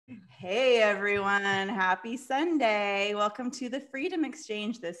Hey everyone, happy Sunday. Welcome to the Freedom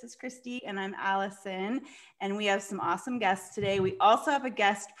Exchange. This is Christy and I'm Allison, and we have some awesome guests today. We also have a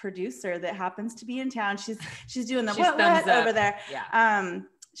guest producer that happens to be in town. She's doing the what over there. Yeah.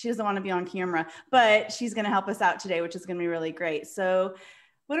 She doesn't want to be on camera, but she's going to help us out today, which is going to be really great. So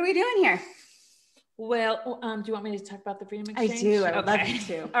what are we doing here? Well, do you want me to talk about the Freedom Exchange? I do. I would love you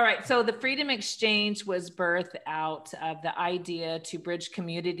to. All right. So the Freedom Exchange was birthed out of the idea to bridge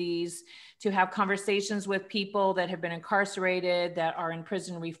communities, to have conversations with people that have been incarcerated, that are in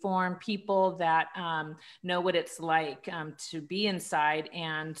prison reform, people that know what it's like to be inside,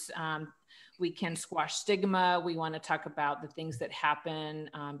 and we can squash stigma. We want to talk about the things that happen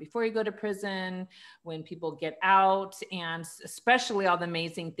before you go to prison, when people get out, and especially all the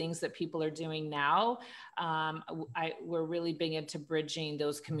amazing things that people are doing now. We're really big into bridging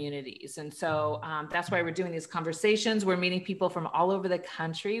those communities. And so that's why we're doing these conversations. We're meeting people from all over the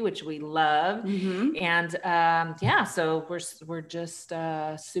country, which we love. Mm-hmm. And so we're just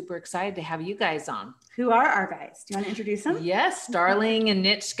super excited to have you guys on. Who are our guys? Do you want to introduce them? Yes, Starling and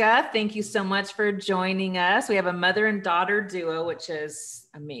Nitchka. Thank you so much for joining us. We have a mother and daughter duo, which is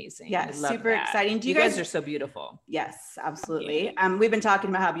amazing. Yeah, super exciting. You guys are so beautiful. Yes, absolutely. We've been talking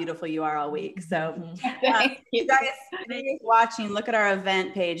about how beautiful you are all week. So you guys watching, look at our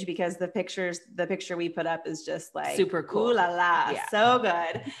event page, because the picture we put up is just like super cool. Ooh la la, yeah. So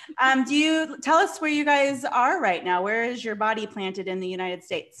good. Do you tell us where you guys are right now? Where is your body planted in the United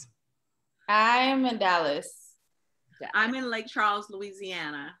States? I'm in Dallas. I'm in Lake Charles,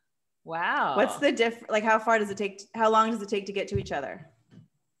 Louisiana. Wow. What's the like how long does it take to get to each other?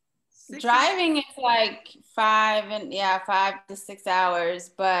 Driving is like 5 to 6 hours,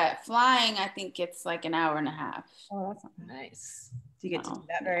 but flying, I think it's like an hour and a half. Oh, that's not nice. Do you get to do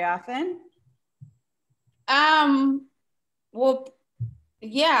that very often? Well,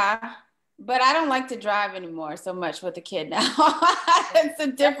 yeah, but I don't like to drive anymore so much with the kid now. It's a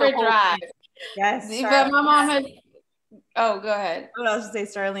different drive. Yes. But my mom has, oh, go ahead. I was just say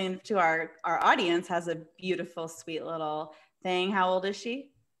Starling, to our audience, has a beautiful, sweet little thing. How old is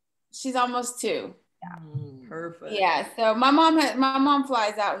she? She's almost 2. Yeah. Perfect. Yeah. So my mom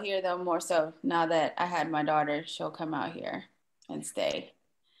flies out here though, more so now that I had my daughter, she'll come out here and stay.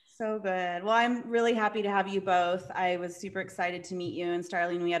 So good. Well, I'm really happy to have you both. I was super excited to meet you and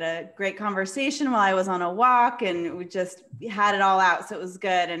Starling. We had a great conversation while I was on a walk, and we just had it all out. So it was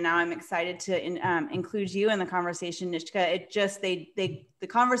good. And now I'm excited to include you in the conversation, Nitchka. It just, the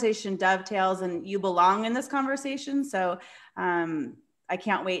conversation dovetails and you belong in this conversation. So I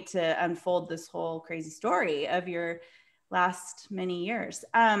can't wait to unfold this whole crazy story of your last many years.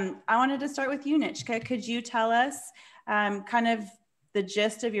 I wanted to start with you, Nitchka. Could you tell us kind of the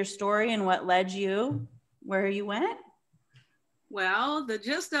gist of your story and what led you where you went? Well, the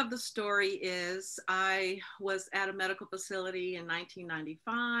gist of the story is I was at a medical facility in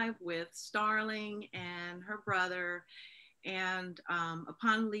 1995 with Starling and her brother. And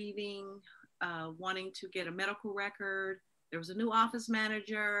upon leaving, wanting to get a medical record, there was a new office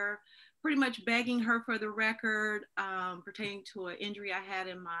manager pretty much begging her for the record pertaining to an injury I had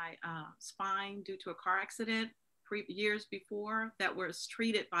in my spine due to a car accident years before that was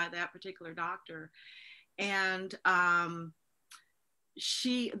treated by that particular doctor. And the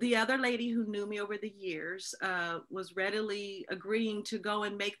other lady who knew me over the years was readily agreeing to go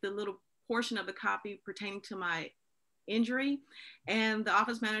and make the little portion of the copy pertaining to my injury. And the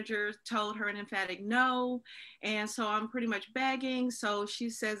office manager told her an emphatic no. And so I'm pretty much begging. So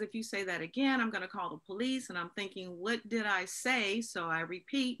she says, if you say that again, I'm going to call the police. And I'm thinking, what did I say? So I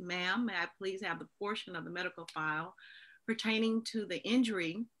repeat, ma'am, may I please have the portion of the medical file pertaining to the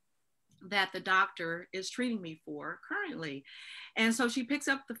injury that the doctor is treating me for currently. And so she picks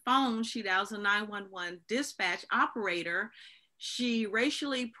up the phone, she dials a 911 dispatch operator. She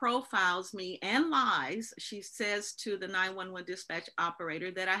racially profiles me and lies. She says to the 911 dispatch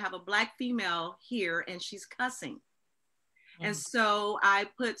operator that I have a Black female here and she's cussing. And so I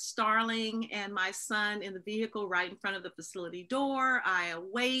put Starling and my son in the vehicle right in front of the facility door. I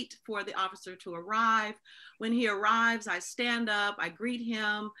wait for the officer to arrive. When he arrives, I stand up, I greet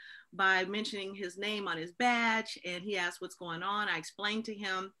him by mentioning his name on his badge, and he asks what's going on. I explained to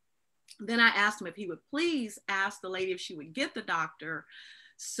him. Then I asked him if he would please ask the lady if she would get the doctor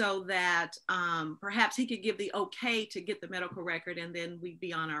so that perhaps he could give the okay to get the medical record, and then we'd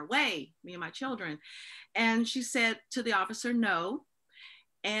be on our way, me and my children. And she said to the officer, no.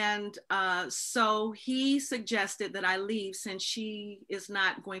 And so he suggested that I leave since she is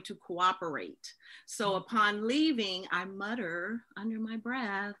not going to cooperate. So upon leaving, I mutter under my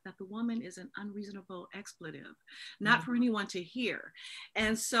breath that the woman is an unreasonable expletive, not for anyone to hear.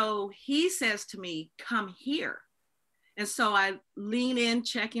 And so he says to me, come here. And so I lean in,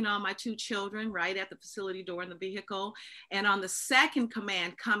 checking on my two children right at the facility door in the vehicle. And on the second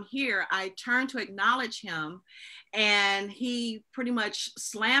command, come here, I turn to acknowledge him. And he pretty much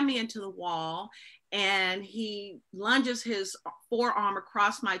slammed me into the wall. And he lunges his forearm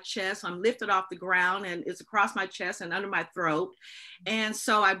across my chest. I'm lifted off the ground and it's across my chest and under my throat. And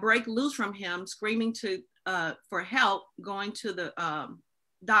so I break loose from him, screaming for help, going to the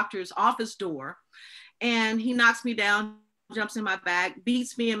doctor's office door. And he knocks me down, jumps in my back,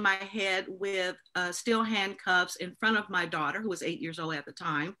 beats me in my head with steel handcuffs in front of my daughter, who was 8 years old at the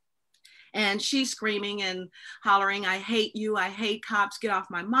time. And she's screaming and hollering, I hate you, I hate cops, get off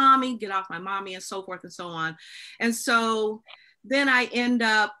my mommy, and so forth and so on. And so then I end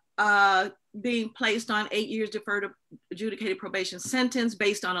up being placed on 8 years deferred adjudicated probation sentence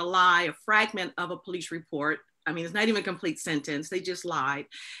based on a lie, a fragment of a police report. I mean, it's not even a complete sentence. They just lied.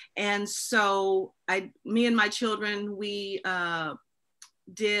 And so me and my children, we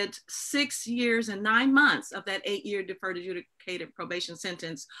did 6 years and 9 months of that 8 year deferred adjudicated probation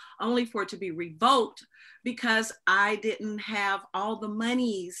sentence, only for it to be revoked because I didn't have all the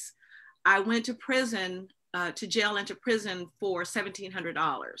monies. I went to prison, to jail and to prison for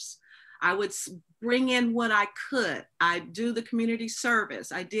 $1,700. I would bring in what I could. I do the community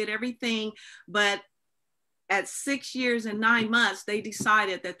service. I did everything, but at 6 years and 9 months, they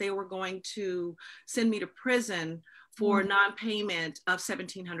decided that they were going to send me to prison for non-payment of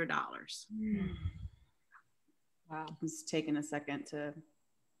 $1,700. Wow. It's taken a second to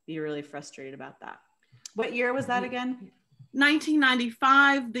be really frustrated about that. What year was that again?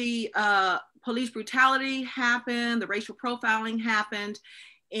 1995, the police brutality happened, the racial profiling happened.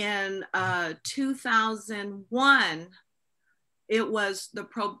 In 2001, it was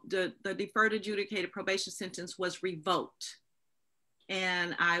the deferred adjudicated probation sentence was revoked.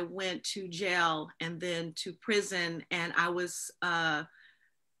 And I went to jail and then to prison, and I was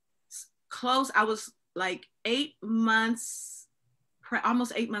close. I was like 8 months,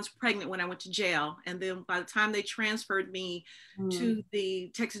 almost 8 months pregnant when I went to jail. And then by the time they transferred me to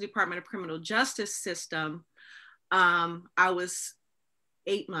the Texas Department of Criminal Justice system, I was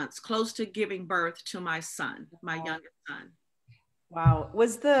 8 months, close to giving birth to my son, my youngest son. Wow.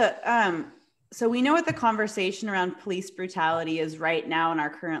 Was so we know what the conversation around police brutality is right now in our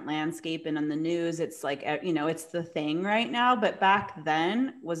current landscape and in the news. It's like, it's the thing right now. But back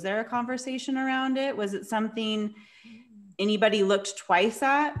then, was there a conversation around it? Was it something anybody looked twice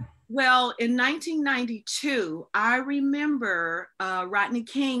at? Well, in 1992, I remember Rodney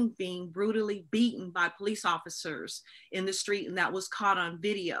King being brutally beaten by police officers in the street, and that was caught on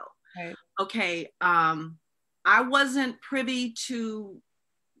video. Right. Okay. I wasn't privy to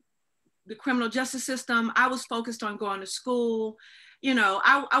the criminal justice system. I was focused on going to school.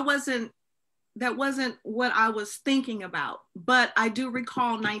 That wasn't what I was thinking about, but I do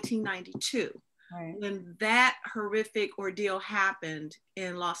recall 1992. Right. When that horrific ordeal happened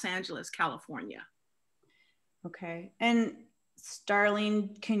in Los Angeles, California. Okay. And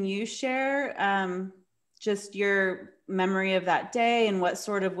Starling, can you share just your memory of that day and what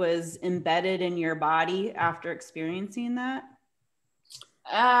sort of was embedded in your body after experiencing that?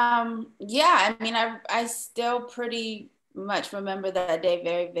 Yeah, I mean, I still pretty much remember that day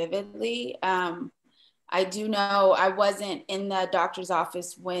very vividly. I do know I wasn't in the doctor's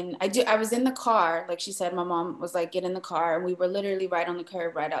office when I was in the car. Like she said, my mom was like, get in the car. And we were literally right on the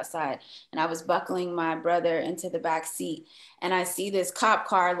curb, right outside. And I was buckling my brother into the back seat. And I see this cop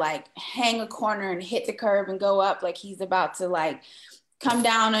car like hang a corner and hit the curb and go up like he's about to like come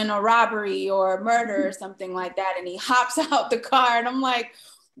down in a robbery or a murder or something like that. And he hops out the car and I'm like,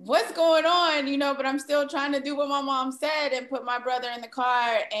 what's going on? But I'm still trying to do what my mom said and put my brother in the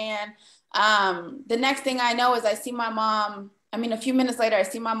car. And the next thing I know is I see my mom, a few minutes later, I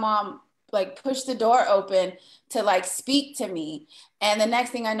see my mom like push the door open to like speak to me. And the next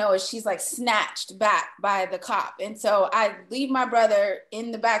thing I know is she's like snatched back by the cop. And so I leave my brother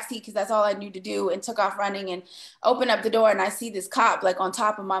in the back seat because that's all I knew to do, and took off running and open up the door. And I see this cop like on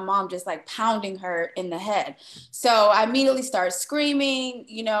top of my mom, just like pounding her in the head. So I immediately start screaming,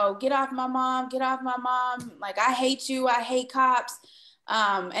 get off my mom, get off my mom. Like, I hate you. I hate cops.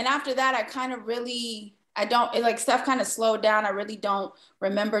 And after that, I kind of really, stuff kind of slowed down. I really don't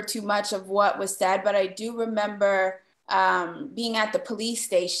remember too much of what was said, but I do remember being at the police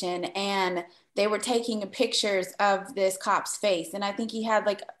station and they were taking pictures of this cop's face. And I think he had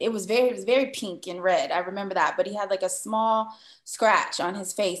like, it was very pink and red. I remember that, but he had like a small scratch on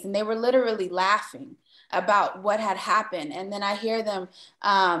his face, and they were literally laughing about what had happened. And then I hear them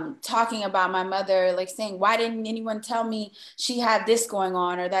talking about my mother, like saying, why didn't anyone tell me she had this going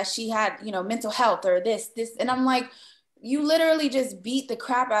on, or that she had, you know, mental health, or this. And I'm like, you literally just beat the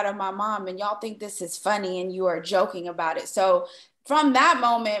crap out of my mom, and y'all think this is funny and you are joking about it. So from that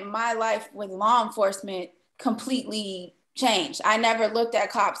moment, my life with law enforcement completely changed. I never looked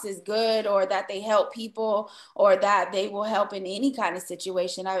at cops as good, or that they help people, or that they will help in any kind of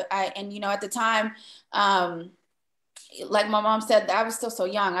situation. And, you know, at the time, like my mom said, I was still so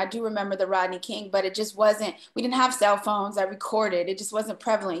young. I do remember the Rodney King, but it just wasn't, we didn't have cell phones that recorded. It just wasn't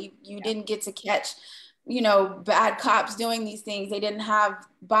prevalent. You didn't get to catch, you know, bad cops doing these things. They didn't have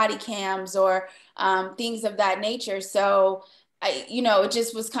body cams or things of that nature. So you know, it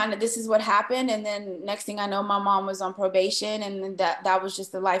just was kind of, this is what happened. And then next thing I know, my mom was on probation, and that was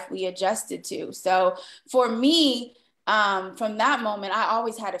just the life we adjusted to. So for me, from that moment, I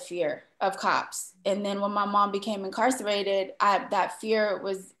always had a fear of cops. And then when my mom became incarcerated, that fear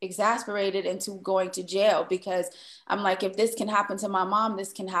was exasperated into going to jail, because I'm like, if this can happen to my mom,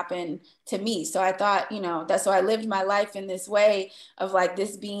 this can happen to me. So I thought, you know, that's why I lived my life in this way of like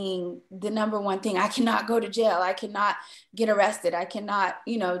this being the number one thing. I cannot go to jail. I cannot get arrested. I cannot,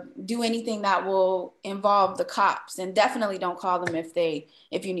 you know, do anything that will involve the cops, and definitely don't call them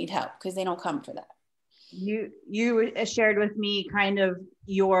if you need help, because they don't come for that. You shared with me kind of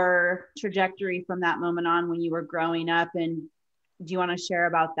your trajectory from that moment on when you were growing up. And do you want to share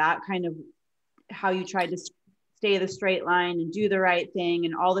about that, kind of how you tried to stay the straight line and do the right thing,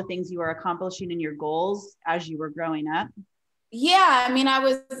 and all the things you were accomplishing in your goals as you were growing up? Yeah, I mean,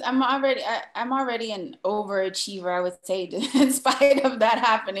 I'm already an overachiever, I would say, in spite of that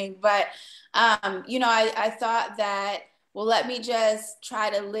happening. But, you know, I thought that, well, let me just try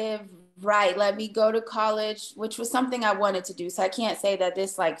to live right. Let me go to college, which was something I wanted to do. So I can't say that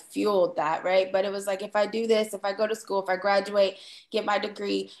this like fueled that, right? But it was like, if I do this, if I go to school, if I graduate, get my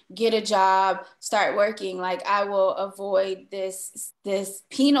degree, get a job, start working, like I will avoid this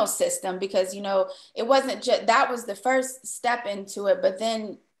penal system. Because, you know, it wasn't just, that was the first step into it. But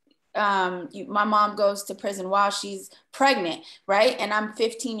then my mom goes to prison while she's pregnant, right? And I'm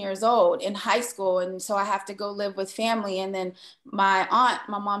 15 years old in high school. And so I have to go live with family. And then my aunt,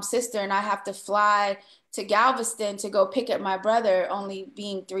 my mom's sister, and I have to fly to Galveston to go pick up my brother, only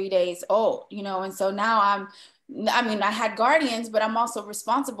being 3 days old, you know? And so now I had guardians, but I'm also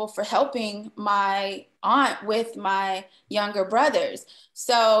responsible for helping my aunt with my younger brothers.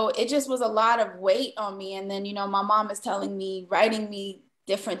 So it just was a lot of weight on me. And then, you know, my mom is telling me, writing me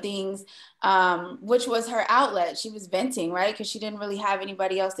different things, which was her outlet. She was venting, right? Because she didn't really have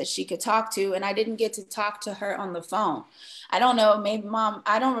anybody else that she could talk to. And I didn't get to talk to her on the phone. I don't know, maybe Mom,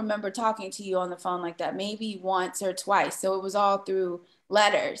 I don't remember talking to you on the phone like that, maybe once or twice. So it was all through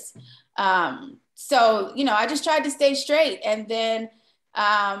letters. So, you know, I just tried to stay straight, and then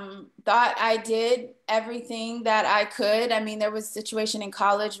thought I did everything that I could. I mean, there was a situation in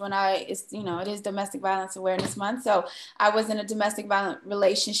college when you know, it is Domestic Violence Awareness Month. So I was in a domestic violent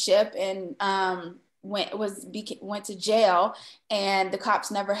relationship, and went to jail, and the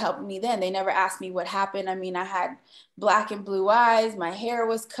cops never helped me then. They never asked me what happened. I mean, I had black and blue eyes, my hair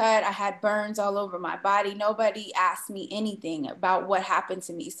was cut, I had burns all over my body. Nobody asked me anything about what happened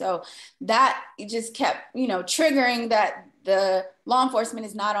to me. So that just kept, you know, triggering that the law enforcement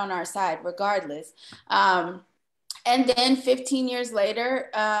is not on our side regardless. And then 15 years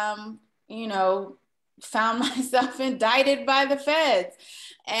later, you know, found myself indicted by the feds.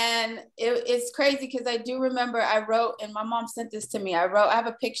 And it's crazy, because I do remember I wrote, and my mom sent this to me. I have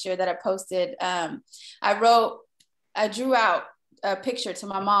a picture that I posted. I drew out a picture to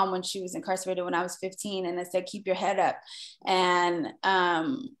my mom when she was incarcerated when I was 15. And I said, keep your head up. And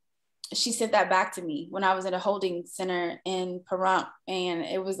she sent that back to me when I was at a holding center in Pahrump. And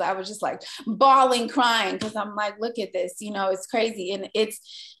I was just like bawling, crying, because I'm like, look at this, you know, it's crazy. And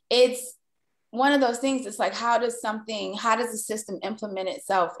it's one of those things. It's like, how does the system implement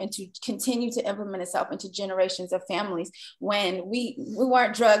itself and to continue to implement itself into generations of families when we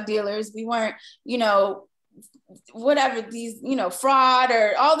weren't drug dealers, we weren't, you know, whatever these, you know, fraud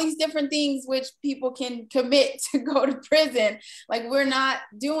or all these different things which people can commit to go to prison. Like, we're not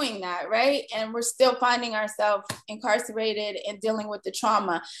doing that, right? And we're still finding ourselves incarcerated and dealing with the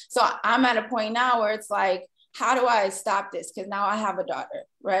trauma. So I'm at a point now where it's like, how do I stop this? Because now I have a daughter,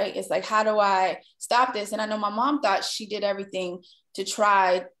 right? It's like, how do I stop this? And I know my mom thought she did everything to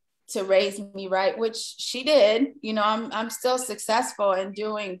try to raise me right, which she did. You know, I'm still successful and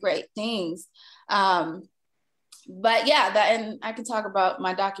doing great things. But yeah, and I can talk about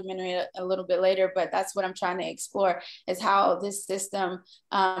my documentary a little bit later, but that's what I'm trying to explore, is how this system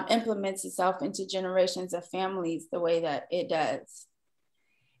implements itself into generations of families the way that it does.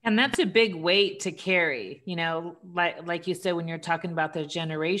 And that's a big weight to carry, you know, like you said, when you're talking about the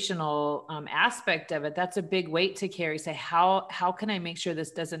generational aspect of it, that's a big weight to carry. Say, how can I make sure this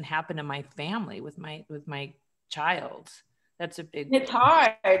doesn't happen to my family with my child? That's a big weight.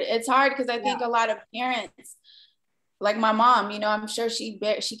 It's hard because I think a lot of parents, like my mom, you know, I'm sure she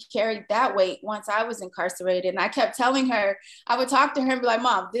carried that weight once I was incarcerated. And I kept telling her, I would talk to her and be like,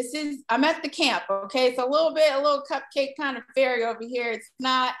 Mom, I'm at the camp. Okay. It's a little cupcake kind of fairy over here. It's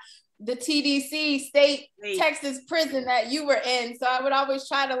not the TDC state Texas prison that you were in. So I would always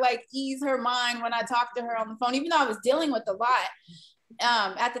try to like ease her mind when I talked to her on the phone, even though I was dealing with a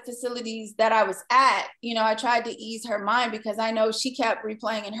lot at the facilities that I was at. You know, I tried to ease her mind because I know she kept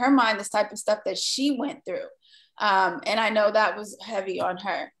replaying in her mind this type of stuff that she went through. And I know that was heavy on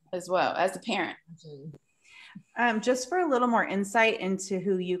her as well as a parent. Just for a little more insight into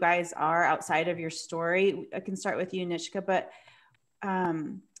who you guys are outside of your story, I can start with you, Nitchka, but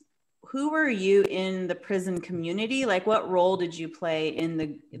who were you in the prison community? Like, what role did you play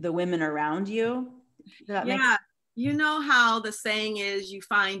in the women around you? You know how the saying is, you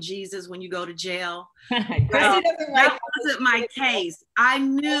find Jesus when you go to jail. Well, that wasn't my case. I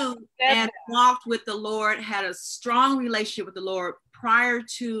knew and walked with the Lord, had a strong relationship with the Lord prior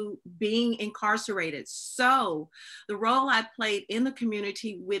to being incarcerated. So the role I played in the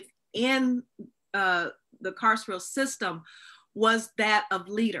community within the carceral system was that of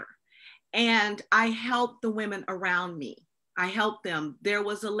leader. And I helped the women around me. I helped them. There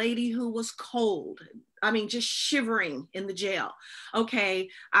was a lady who was cold. I mean, just shivering in the jail. Okay,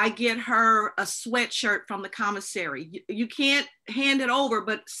 I get her a sweatshirt from the commissary. You can't hand it over,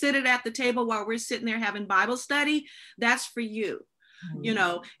 but sit it at the table while we're sitting there having Bible study. That's for you, you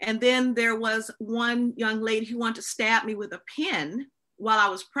know. And then there was one young lady who wanted to stab me with a pin while I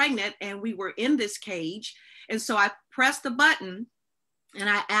was pregnant, and we were in this cage. And so I pressed the button and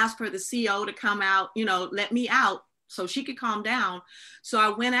I asked for the CO to come out, you know, let me out so she could calm down. So I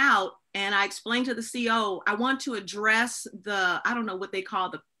went out and I explained to the CO, I want to address I don't know what they call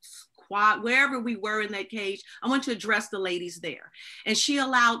the squad, wherever we were in that cage, I want to address the ladies there. And she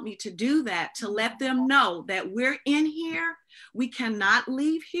allowed me to do that, to let them know that we're in here, we cannot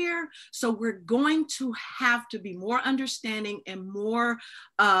leave here. So we're going to have to be more understanding and more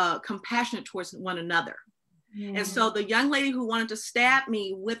compassionate towards one another. And so the young lady who wanted to stab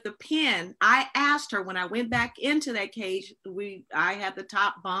me with the pen, I asked her when I went back into that cage, I had the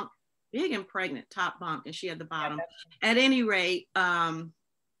top bunk, big and pregnant top bunk, and she had the bottom. At any rate,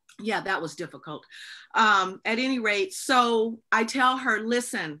 that was difficult. At any rate, so I tell her,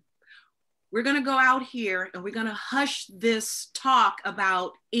 listen, we're going to go out here and we're going to hush this talk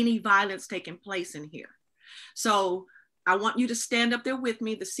about any violence taking place in here. So I want you to stand up there with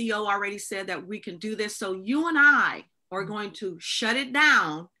me. The CO already said that we can do this. So you and I are going to shut it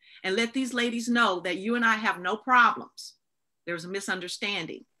down and let these ladies know that you and I have no problems. There's a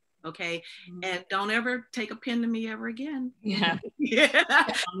misunderstanding. Okay. And don't ever take a pen to me ever again. Yeah.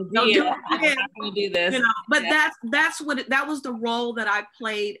 Don't do it again. I'm not gonna do this. You know, but that was the role that I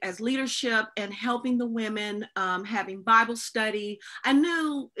played as leadership and helping the women, having Bible study. I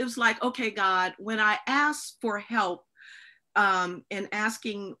knew it was like, okay, God, when I asked for help, and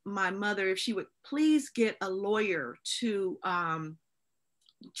asking my mother if she would please get a lawyer to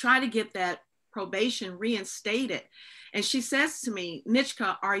try to get that probation reinstated. And she says to me,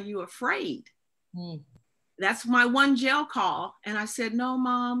 Nitchka, are you afraid? That's my one jail call. And I said, no,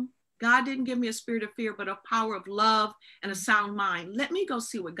 Mom, God didn't give me a spirit of fear, but a power of love and a sound mind. Let me go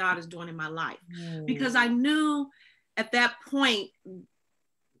see what God is doing in my life. Because I knew at that point,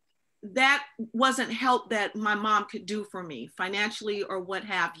 that wasn't help that my mom could do for me financially or what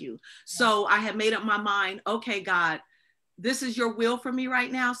have you. So I had made up my mind, okay, God, this is your will for me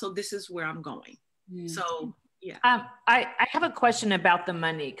right now. So this is where I'm going. So, yeah. I have a question about the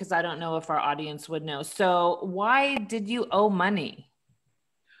money, because I don't know if our audience would know. So why did you owe money?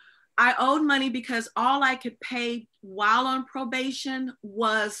 I owed money because all I could pay while on probation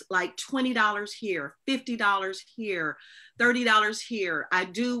was like $20 here, $50 here, $30 here. I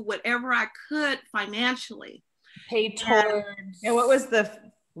do whatever I could financially. Pay towards. And what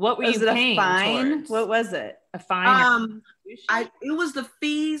were you paying fine? Towards? What was it? A fine? it was the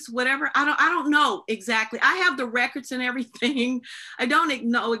fees, whatever. I don't know exactly. I have the records and everything. I don't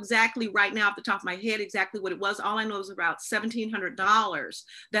know exactly right now off the top of my head exactly what it was. All I know is about $1,700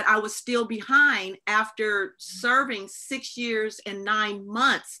 that I was still behind after serving 6 years and 9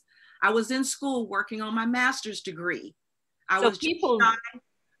 months. I was in school working on my master's degree. I was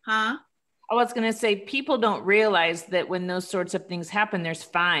I was going to say, people don't realize that when those sorts of things happen, there's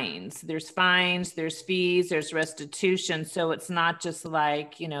fines, there's fees, there's restitution. So it's not just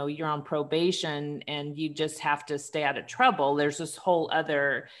like, you're on probation and you just have to stay out of trouble. There's this whole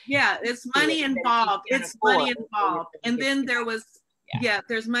other. Yeah, it's money involved. It's money involved. And then there was,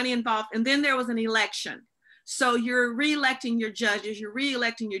 there's money involved. And then there was an election. So you're re-electing your judges, you're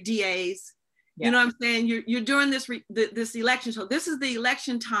re-electing your DAs. You know what I'm saying? You're doing this election. So this is the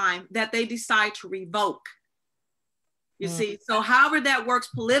election time that they decide to revoke. You see? So however that works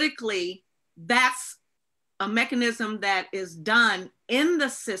politically, that's a mechanism that is done in the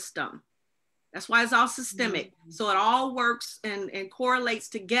system. That's why it's all systemic. So it all works and correlates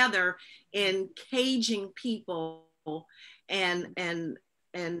together in caging people and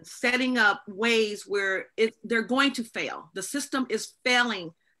setting up ways where they're going to fail. The system is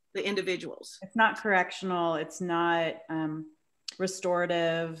failing the individuals. It's not correctional. It's not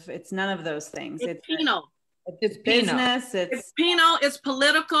restorative. It's none of those things. It's penal. It's business. It's penal. It's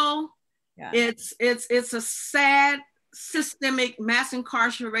political. Yeah. It's a sad systemic mass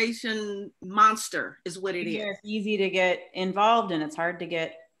incarceration monster is what it is. It's easy to get involved and it's hard to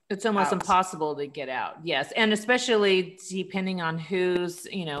get. It's almost impossible to get out. Yes. And especially depending on who's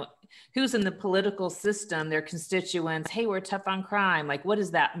in the political system, their constituents, hey, we're tough on crime. Like, what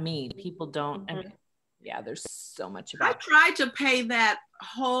does that mean? People don't, there's so much about it. I tried to pay that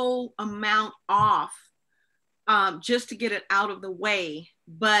whole amount off just to get it out of the way,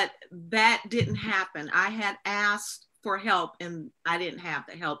 but that didn't happen. I had asked for help and I didn't have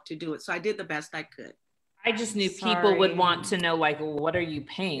the help to do it. So I did the best I could. I just knew people would want to know, like, well, what are you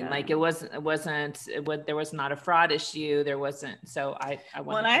paying? Like, there was not a fraud issue. There wasn't. So I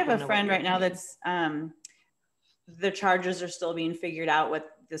have a friend right now that's, the charges are still being figured out what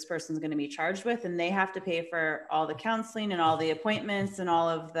this person's going to be charged with. And they have to pay for all the counseling and all the appointments and all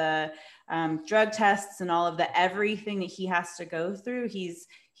of the drug tests and all of the everything that he has to go through. He's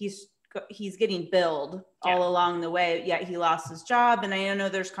getting billed all along the way, yet he lost his job. And I know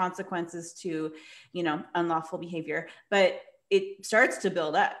there's consequences to, unlawful behavior, but it starts to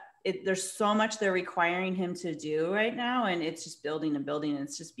build up. There's so much they're requiring him to do right now. And it's just building and building. And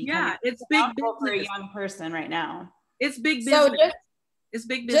it's just becoming it's big business for a young person right now. It's big business. It's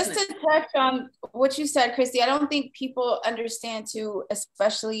big business. Just to touch on what you said, Christy, I don't think people understand too,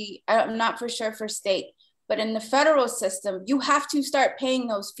 especially, I'm not for sure for state, but in the federal system, you have to start paying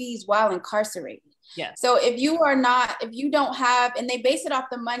those fees while incarcerated. Yes. So if you don't have, and they base it off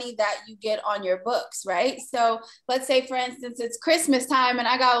the money that you get on your books, right? So let's say, for instance, it's Christmas time and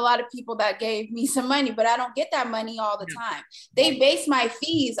I got a lot of people that gave me some money, but I don't get that money all the time. They base my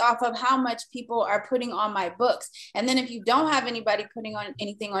fees off of how much people are putting on my books. And then if you don't have anybody putting on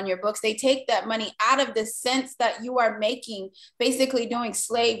anything on your books, they take that money out of the sense that you are making, basically doing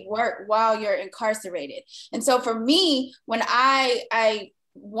slave work while you're incarcerated. And so for me, when I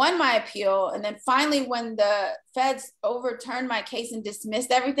won my appeal, and then finally when the feds overturned my case and dismissed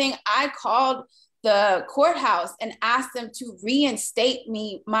everything, I called the courthouse and asked them to reinstate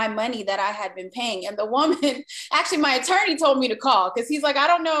me my money that I had been paying. And the woman, actually my attorney told me to call, because he's like, I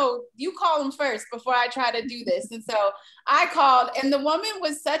don't know, you call them first before I try to do this. And so I called, and the woman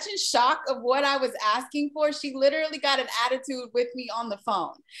was such in shock of what I was asking for. She literally got an attitude with me on the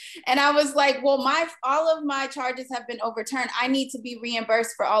phone. And I was like, well, all of my charges have been overturned. I need to be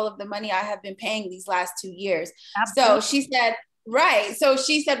reimbursed for all of the money I have been paying these last 2 years. Absolutely. So she said, right. So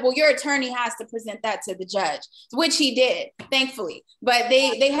she said, well, your attorney has to present that to the judge, which he did, thankfully. But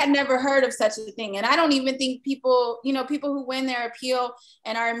they had never heard of such a thing. And I don't even think people who win their appeal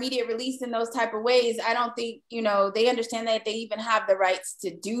and are immediate release in those type of ways, I don't think, they understand that they even have the rights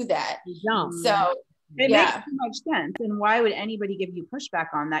to do that. So it makes too much sense. And why would anybody give you pushback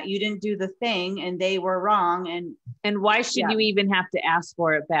on that? You didn't do the thing and they were wrong. And why should you even have to ask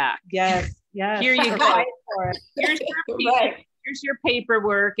for it back? Yes. Here you go. Here's your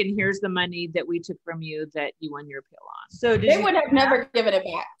paperwork, and here's the money that we took from you that you won your appeal on. So they would have never given it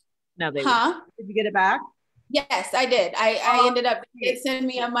back. No, they wouldn't. Did you get it back? Yes, I did. I ended up, they sent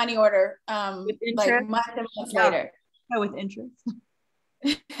me a money order like months and months later. Oh, with interest?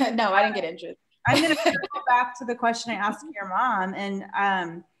 No, I didn't get interest. I'm going to go back to the question I asked your mom.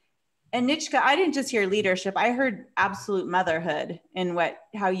 And Nitchka, I didn't just hear leadership. I heard absolute motherhood in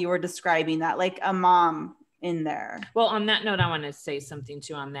how you were describing that, like a mom in there. Well, on that note, I want to say something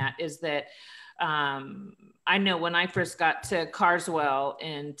too on that is that I know when I first got to Carswell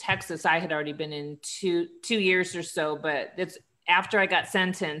in Texas, I had already been in two years or so, but it's after I got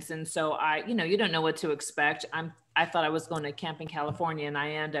sentenced. And so you don't know what to expect. I thought I was going to camp in California, and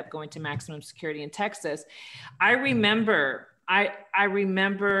I ended up going to maximum security in Texas. I remember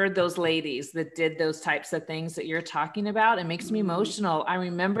those ladies that did those types of things that you're talking about. It makes me emotional. I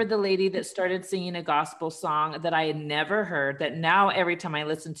remember the lady that started singing a gospel song that I had never heard, that now every time I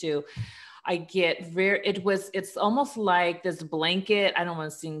listen to, I get it's almost like this blanket. I don't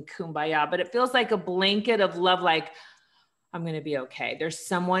want to sing Kumbaya, but it feels like a blanket of love. Like, I'm going to be okay. There's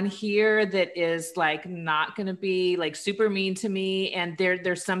someone here that is like, not going to be like super mean to me. And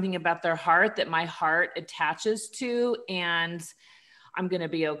there's something about their heart that my heart attaches to, and I'm going to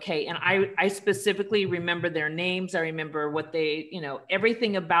be okay. And I specifically remember their names. I remember what they,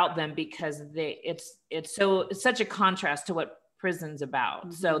 everything about them, because it's such a contrast to what prison's about.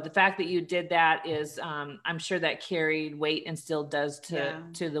 Mm-hmm. So the fact that you did that is, I'm sure that carried weight and still does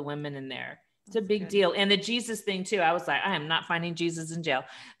to the women in there. It's a big deal. And the Jesus thing too. I was like, I am not finding Jesus in jail.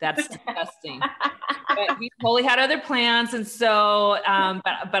 That's disgusting. But he totally had other plans. And so,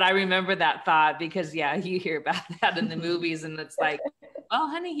 but I remember that thought because you hear about that in the movies, and it's like, well,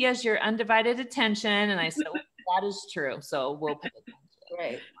 honey, he has your undivided attention. And I said, well, that is true. So we'll pay attention.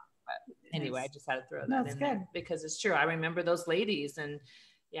 Right. But anyway, I just had to throw that in there because it's true. I remember those ladies, and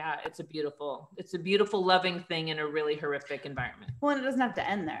it's a beautiful, loving thing in a really horrific environment. Well, and it doesn't have to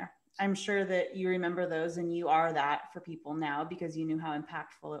end there. I'm sure that you remember those, and you are that for people now because you knew how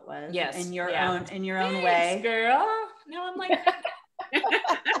impactful it was. Yes, in your own way, girl. Now I'm like,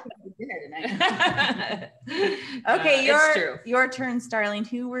 okay, your turn, Starling.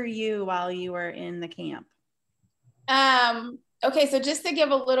 Who were you while you were in the camp? Okay, so just to give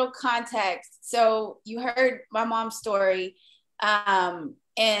a little context, so you heard my mom's story.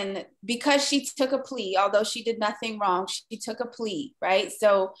 And because she took a plea, although she did nothing wrong, she took a plea, right?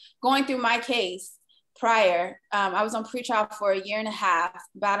 So going through my case prior, I was on pretrial for 1.5 years,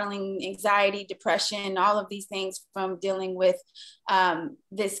 battling anxiety, depression, all of these things from dealing with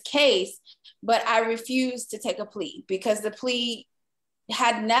this case. But I refused to take a plea because the plea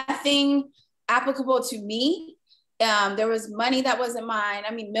had nothing applicable to me. There was money that wasn't mine.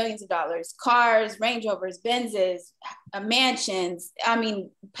 I mean, millions of dollars, cars, Range Rovers, Benzes, mansions,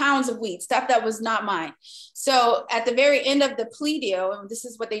 pounds of weed, stuff that was not mine. So at the very end of the plea deal, and this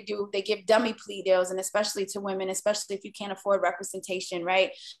is what they do, they give dummy plea deals, and especially to women, especially if you can't afford representation, right?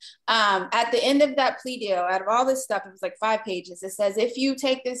 At the end of that plea deal, out of all this stuff, it was like 5 pages. It says, if you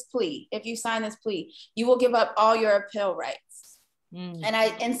take this plea, if you sign this plea, you will give up all your appeal rights.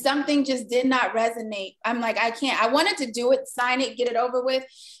 And something just did not resonate. I'm like, I can't. I wanted to do it, sign it, get it over with.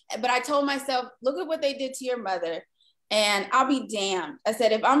 But I told myself, look at what they did to your mother, and I'll be damned. I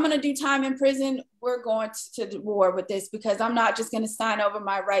said, if I'm going to do time in prison, we're going to war with this, because I'm not just going to sign over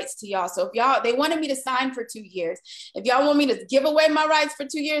my rights to y'all. So if they wanted me to sign for 2 years, if y'all want me to give away my rights for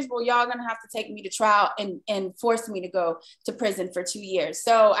 2 years, well, y'all going to have to take me to trial and force me to go to prison for 2 years.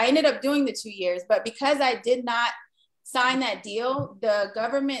 So I ended up doing the 2 years, but because I did not sign that deal, the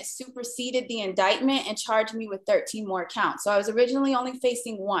government superseded the indictment and charged me with 13 more counts. So I was originally only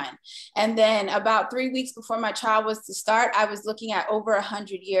facing 1. And then about 3 weeks before my trial was to start, I was looking at over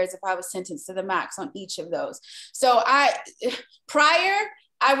 100 years if I was sentenced to the max on each of those. So prior,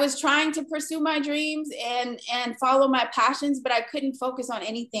 I was trying to pursue my dreams and follow my passions, but I couldn't focus on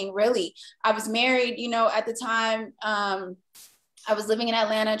anything really. I was married, at the time. I was living in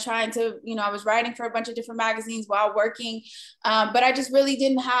Atlanta trying to, I was writing for a bunch of different magazines while working, but I just really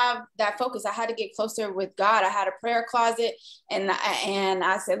didn't have that focus. I had to get closer with God. I had a prayer closet, and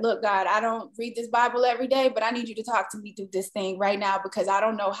I said, look, God, I don't read this Bible every day, but I need you to talk to me through this thing right now, because I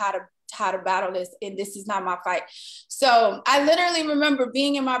don't know how to battle this, and this is not my fight. So I literally remember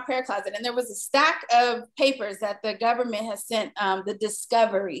being in my prayer closet, and there was a stack of papers that the government has sent, the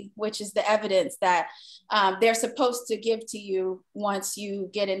discovery, which is the evidence that they're supposed to give to you once you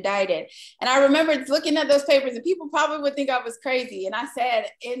get indicted. And I remember looking at those papers, and people probably would think I was crazy. And I said,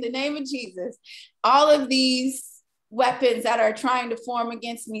 in the name of Jesus, all of these weapons that are trying to form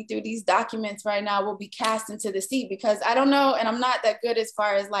against me through these documents right now will be cast into the sea, because I don't know, and I'm not that good as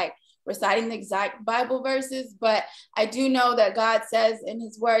far as like reciting the exact Bible verses, but I do know that God says in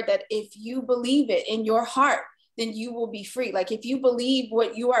his word that if you believe it in your heart, then you will be free. Like if you believe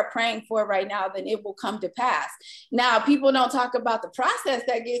what you are praying for right now, then it will come to pass. Now, people don't talk about the process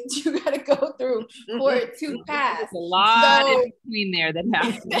that you got to go through for it to pass. There's a lot in between there that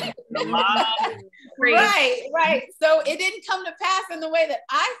happens. A lot. Right. So it didn't come to pass in the way that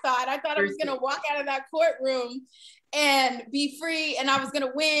I thought. I thought I was going to walk out of that courtroom and be free, and I was going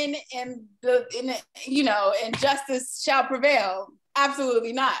to win, and and justice shall prevail.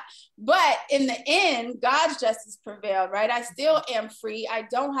 Absolutely not. But in the end, God's justice prevailed, right? I still am free. I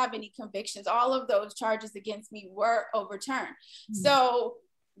don't have any convictions. All of those charges against me were overturned. Mm-hmm. So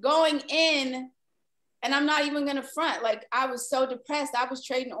going in, and I'm not even going to front, like, I was so depressed. I was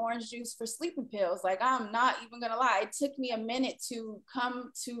trading orange juice for sleeping pills. Like, I'm not even going to lie. It took me a minute to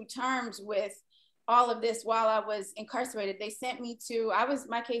come to terms with all of this while I was incarcerated. They sent me to,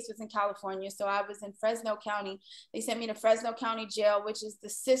 my case was in California. So I was in Fresno County. They sent me to Fresno County Jail, which is the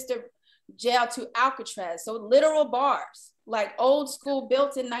sister jail to Alcatraz. So literal bars, like old school,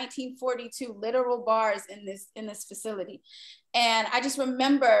 built in 1942, literal bars in this facility. And I just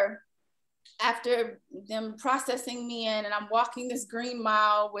remember, after them processing me in, and I'm walking this green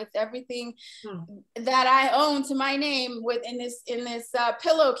mile with everything that I own to my name in this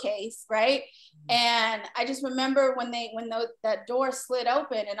pillowcase, right? And I just remember when that door slid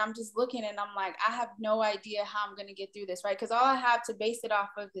open, and I'm just looking, and I'm like, I have no idea how I'm going to get through this, right? Because all I have to base it off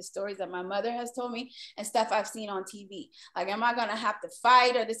of the stories that my mother has told me and stuff I've seen on TV. Like, am I going to have to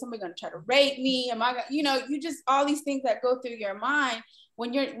fight, or is somebody going to try to rape me? Am I going, you just, all these things that go through your mind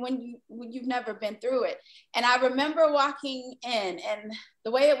when you've never been through it. And I remember walking in, and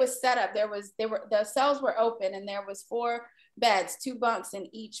the way it was set up, the cells were open, and there was 4 beds, 2 bunks in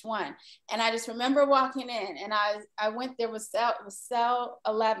each one. And I just remember walking in, and I went, it was cell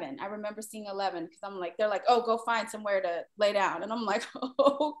 11. I remember seeing 11, because I'm like, they're like, oh, go find somewhere to lay down. And I'm like,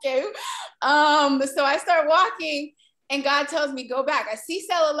 okay. So I start walking, and God tells me, go back. I see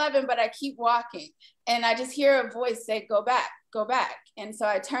cell 11, but I keep walking. And I just hear a voice say, go back, go back. And so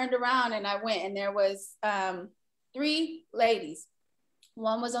I turned around, and I went, and there was 3 ladies.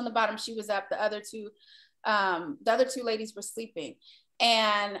 One was on the bottom, she was up. The other two ladies were sleeping.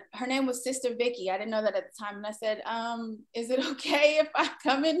 And her name was Sister Vicky. I didn't know that at the time. And I said, is it okay if I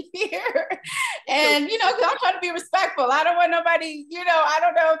come in here? And, because I'm trying to be respectful. I don't want nobody, I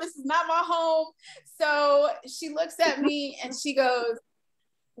don't know, this is not my home. So she looks at me, and she goes,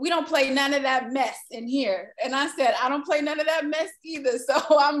 we don't play none of that mess in here. And I said, I don't play none of that mess either. So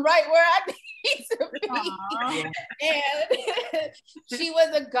I'm right where I need to be. And she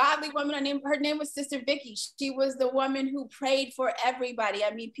was a godly woman. Her name was Sister Vicky. She was the woman who prayed for everybody.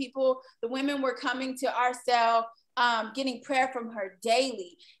 I mean, the women were coming to our cell, getting prayer from her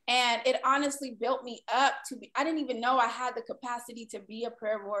daily. And it honestly built me up I didn't even know I had the capacity to be a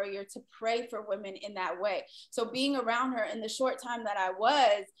prayer warrior, to pray for women in that way. So being around her in the short time that I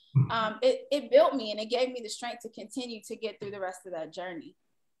was, it built me, and it gave me the strength to continue to get through the rest of that journey.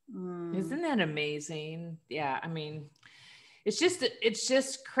 Isn't that amazing? Yeah. I mean, it's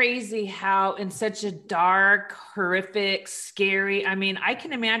just crazy how in such a dark, horrific, scary, I mean, I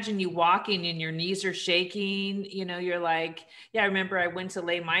can imagine you walking and your knees are shaking, you're like, yeah, I remember I went to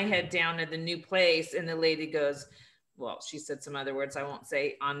lay my head down at the new place, and the lady goes, well, she said some other words I won't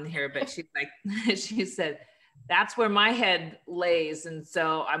say on here, but she's like, she said, that's where my head lays. And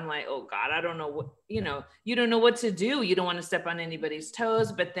so I'm like, oh God, I don't know what, you don't know what to do. You don't want to step on anybody's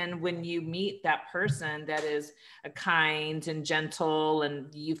toes. But then when you meet that person that is a kind and gentle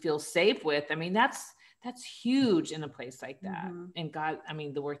and you feel safe with, I mean, that's huge in a place like that. Mm-hmm. And God, I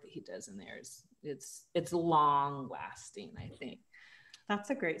mean, the work that he does in there it's long lasting, I think.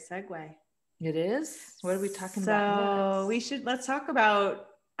 That's a great segue. It is. What are we talking about? So let's talk about,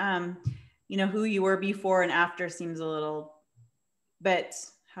 who you were before and after seems a little bit,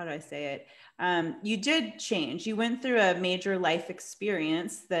 how do I say it? You did change. You went through a major life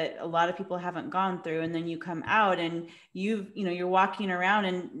experience that a lot of people haven't gone through. And then you come out and you're walking around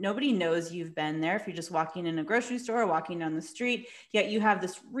and nobody knows you've been there. If you're just walking in a grocery store or walking down the street, yet you have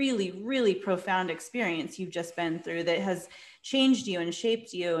this really, really profound experience you've just been through that has changed you and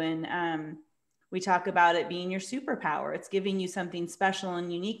shaped you. And, we talk about it being your superpower. It's giving you something special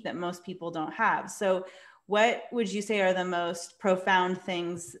and unique that most people don't have. So what would you say are the most profound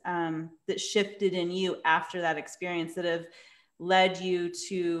things that shifted in you after that experience that have led you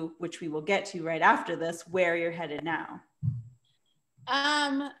to, which we will get to right after this, where you're headed now?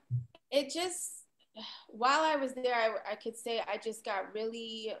 While I was there, I could say I just got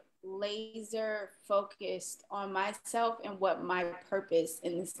really laser focused on myself and what my purpose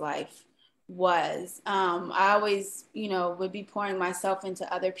in this life was. I always, would be pouring myself into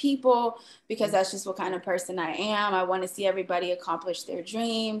other people because that's just what kind of person I am. I want to see everybody accomplish their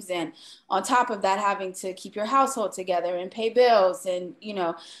dreams. And on top of that, having to keep your household together and pay bills. And,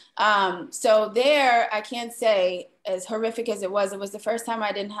 so there, I can say, as horrific as it was the first time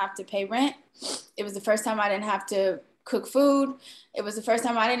I didn't have to pay rent. It was the first time I didn't have to cook food. It was the first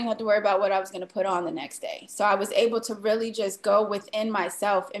time I didn't have to worry about what I was going to put on the next day. So I was able to really just go within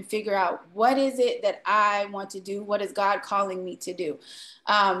myself and figure out, what is it that I want to do? What is God calling me to do?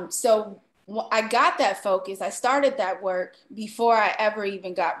 So I got that focus. I started that work before I ever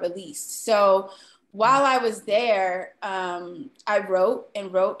even got released. So while I was there, I wrote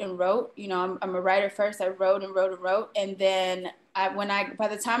and wrote and wrote. You know, I'm a writer first. I wrote and wrote and wrote. And then by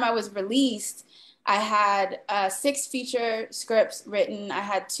the time I was released, I had 6 feature scripts written. I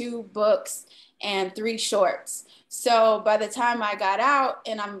had 2 books and 3 shorts. So by the time I got out,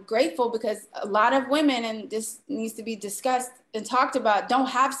 and I'm grateful because a lot of women, and this needs to be discussed and talked about, don't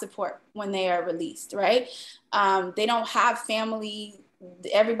have support when they are released, right? They don't have family.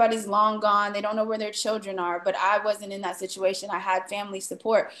 Everybody's long gone. They don't know where their children are, but I wasn't in that situation. I had family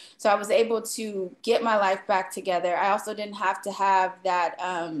support. So I was able to get my life back together. I also didn't have to have that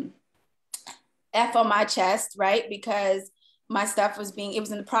F on my chest, right? Because my stuff was it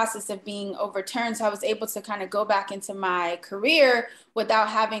was in the process of being overturned. So I was able to kind of go back into my career without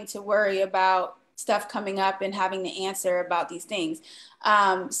having to worry about stuff coming up and having to answer about these things.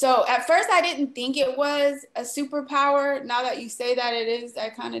 So at first I didn't think it was a superpower. Now that you say that it is, I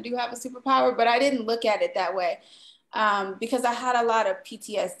kind of do have a superpower, but I didn't look at it that way because I had a lot of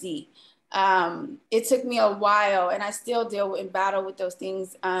PTSD. It took me a while, and I still deal in battle with those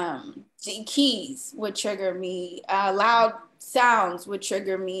things. Keys would trigger me. Loud sounds would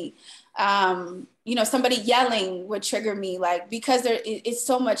trigger me. You know, somebody yelling would trigger me, like, because it's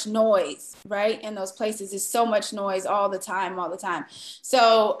so much noise, right? In those places, it's so much noise all the time.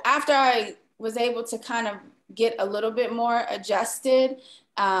 So after I was able to kind of get a little bit more adjusted,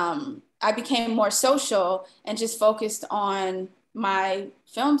 I became more social and just focused on my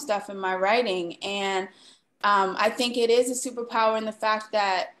film stuff and my writing. And I think it is a superpower in the fact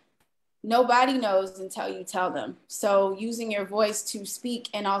that nobody knows until you tell them. So using your voice to speak,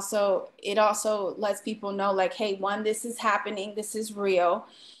 and it also lets people know, like, hey, 1, this is happening, this is real.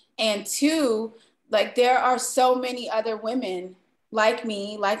 And 2, like, there are so many other women like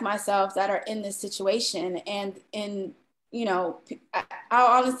me, like myself, that are in this situation. And you know,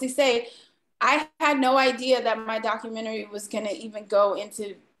 I'll honestly say, I had no idea that my documentary was going to even go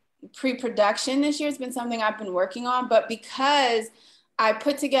into pre-production this year. It's been something I've been working on, but because I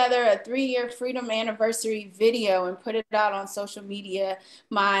put together a 3-year freedom anniversary video and put it out on social media,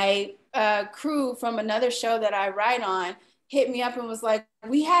 my crew from another show that I write on hit me up and was like,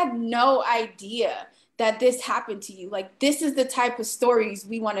 we had no idea that this happened to you. Like, this is the type of stories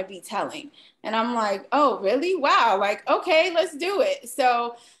we want to be telling. And I'm like, oh, really? Wow. Like, okay, let's do it.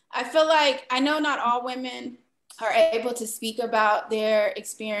 So I feel like, I know not all women are able to speak about their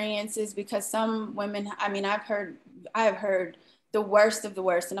experiences, because some women, I mean, I've heard the worst of the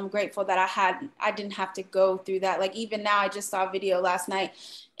worst, and I'm grateful that I didn't have to go through that. Like, even now, I just saw a video last night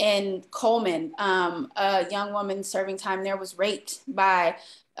in Coleman, a young woman serving time there was raped by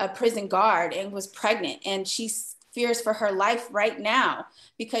a prison guard and was pregnant, and she fears for her life right now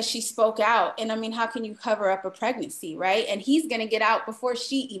because she spoke out. And I mean, how can you cover up a pregnancy, right? And he's going to get out before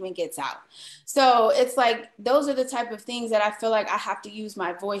she even gets out. So it's like, those are the type of things that I feel like I have to use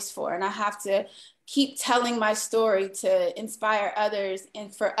my voice for, and I have to keep telling my story to inspire others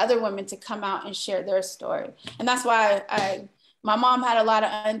and for other women to come out and share their story. And that's why my mom had a lot of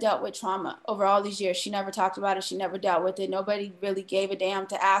undealt with trauma over all these years. She never talked about it. She never dealt with it. Nobody really gave a damn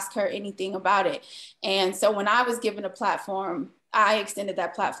to ask her anything about it. And so when I was given a platform, I extended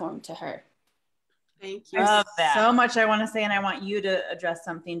that platform to her. Thank you. There's so much I want to say, and I want you to address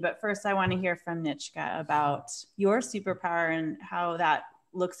something. But first, I want to hear from Nitchka about your superpower and how that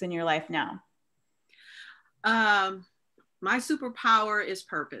looks in your life now. My superpower is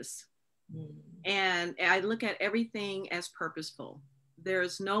purpose. And I look at everything as purposeful.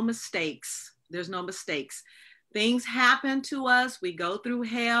 There's no mistakes. Things happen to us. We go through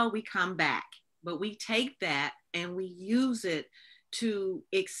hell, we come back. But we take that and we use it to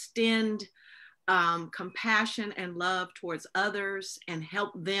extend compassion and love towards others and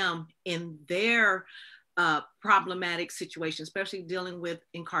help them in their problematic situation, especially dealing with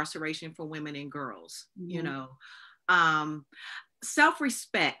incarceration for women and girls. You know,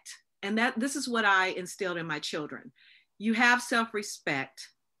 self-respect. And this is what I instilled in my children. You have self-respect,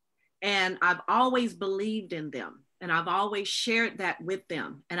 and I've always believed in them, and I've always shared that with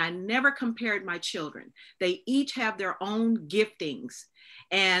them. And I never compared my children. They each have their own giftings,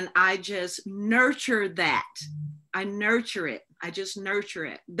 and I just nurture that. I nurture it. I just nurture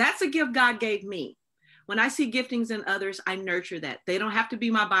it. That's a gift God gave me. When I see giftings in others, I nurture that. They don't have to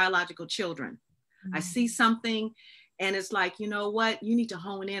be my biological children. I see something, and it's like, you know what? You need to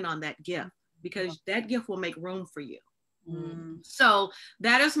hone in on that gift. because that gift will make room for you. Mm. So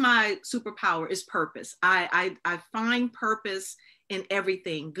that is my superpower, is purpose. I find purpose in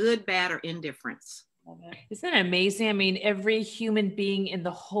everything, good, bad, or indifference. Isn't that amazing? I mean, every human being in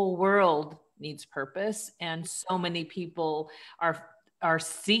the whole world needs purpose, and so many people are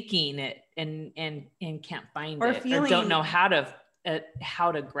seeking it and can't find it, or don't know how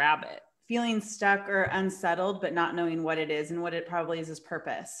to grab it. Feeling stuck or unsettled, but not knowing what it is, and what it probably is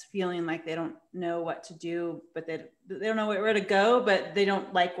purpose. Feeling like they don't know what to do, but they don't know where to go, but they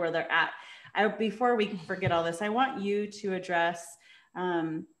don't like where they're at. Before we forget all this, I want you to address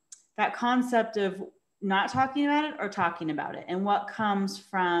that concept of not talking about it or talking about it, and what comes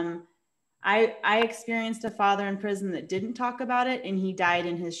from. I experienced a father in prison that didn't talk about it, and he died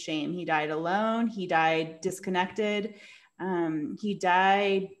in his shame. He died alone. He died disconnected. He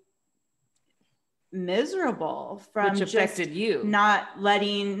died miserable from which affected you not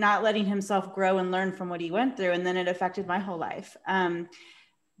letting himself grow and learn from what he went through, and then it affected my whole life.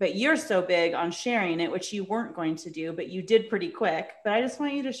 But you're so big on sharing it, which you weren't going to do, but you did pretty quick. But I just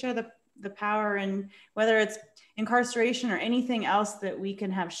want you to share the power, and whether it's incarceration or anything else that we can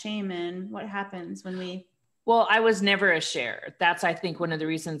have shame in, what happens when we. Well, I was never a sharer. That's, I think, one of the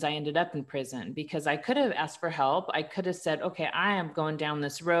reasons I ended up in prison, because I could have asked for help. I could have said, okay, I am going down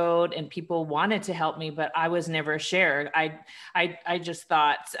this road, and people wanted to help me, but I was never a sharer. I just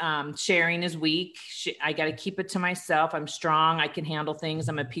thought sharing is weak. I got to keep it to myself. I'm strong. I can handle things.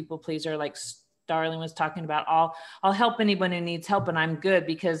 I'm a people pleaser, like Starling was talking about. I'll help anyone who needs help, and I'm good,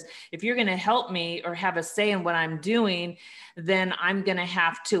 because if you're going to help me or have a say in what I'm doing, then I'm going to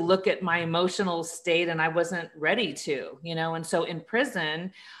have to look at my emotional state, and I wasn't ready to, and so in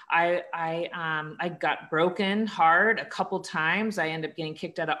prison, I got broken hard a couple times. I ended up getting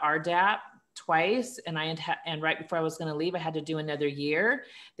kicked out of RDAP twice, and right before I was going to leave, I had to do another year.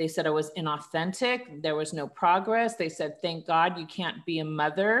 They said I was inauthentic. There was no progress. They said, thank God you can't be a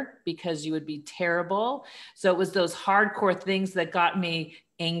mother, because you would be terrible. So it was those hardcore things that got me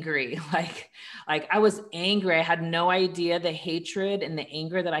angry. Like I was angry. I had no idea the hatred and the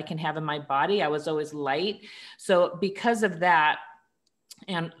anger that I can have in my body. I was always light. So because of that,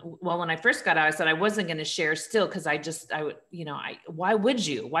 and well, when I first got out, I said I wasn't going to share still, because why would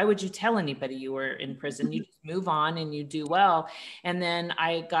you tell anybody you were in prison? You just move on and you do well. And then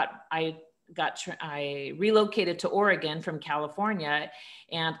I relocated to Oregon from California,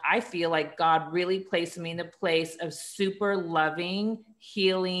 and I feel like God really placed me in a place of super loving,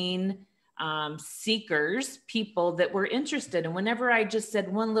 healing, seekers, people that were interested. And whenever I just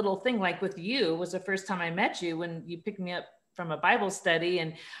said one little thing, like with you, was the first time I met you, when you picked me up from a Bible study,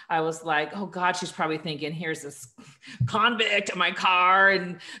 and I was like, oh God, she's probably thinking, here's this convict in my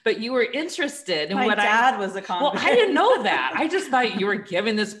car. But you were interested in my dad was a convict. Well, I didn't know that. I just thought you were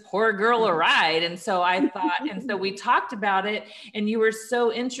giving this poor girl a ride. And so I thought, and so we talked about it, and you were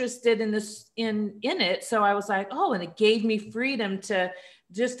so interested in this, in it. So I was like, oh, and it gave me freedom to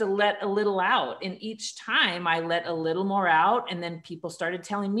let a little out. And each time I let a little more out, and then people started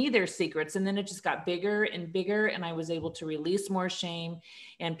telling me their secrets, and then it just got bigger and bigger, and I was able to release more shame.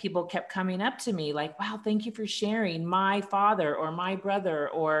 And people kept coming up to me like, wow, thank you for sharing. My father or my brother,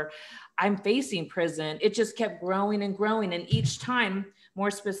 or I'm facing prison. It just kept growing and growing. And each time,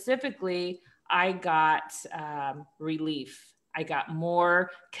 more specifically, I got relief. I got more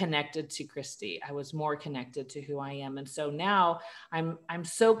connected to Christy. I was more connected to who I am. And so now I'm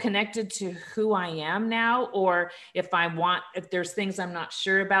so connected to who I am now, or if there's things I'm not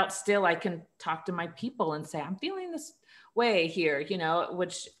sure about still, I can talk to my people and say, I'm feeling this way here,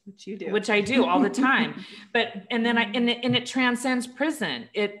 which you do, which I do all the time. And it transcends prison.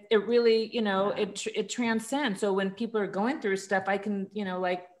 It really, it transcends. So when people are going through stuff, I can,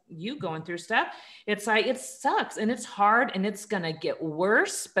 like you going through stuff, it's like, it sucks and it's hard and it's going to get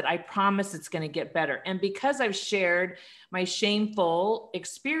worse, but I promise it's going to get better. And because I've shared my shameful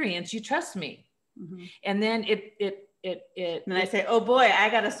experience, you trust me. Mm-hmm. And then and I say, oh boy, I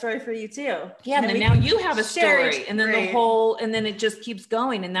got a story for you too. Yeah. And then now you have a story, and then and then it just keeps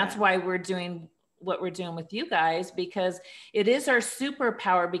going. And that's why we're doing what we're doing with you guys, because it is our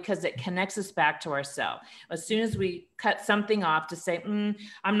superpower, because it connects us back to ourselves. As soon as we cut something off to say,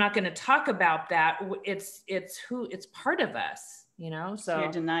 I'm not going to talk about that, it's part of us, so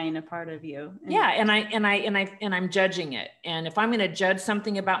you're denying a part of you. Yeah. And I'm judging it. And if I'm going to judge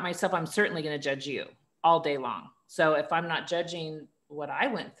something about myself, I'm certainly going to judge you all day long. So if I'm not judging what I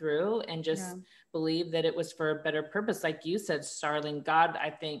went through and just believe that it was for a better purpose, like you said, Starling, God,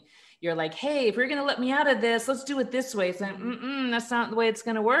 I think, you're like, hey, if you're going to let me out of this, let's do it this way. It's like, that's not the way it's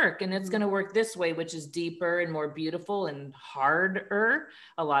going to work. And it's going to work this way, which is deeper and more beautiful and harder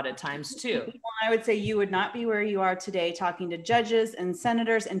a lot of times too. Well, I would say you would not be where you are today, talking to judges and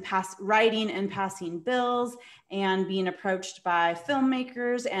senators and writing and passing bills and being approached by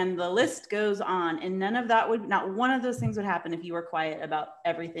filmmakers, and the list goes on. And not one of those things would happen if you were quiet about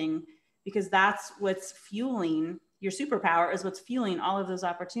everything, because that's what's fueling your superpower, is what's fueling all of those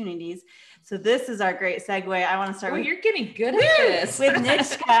opportunities. So this is our great segue. I want to start with, you're getting good at this. With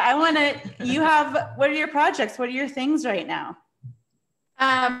Nitchka. What are your projects? What are your things right now?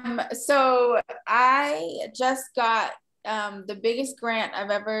 So I just got the biggest grant I've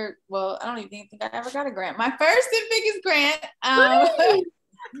ever, I don't even think I ever got a grant. My first and biggest grant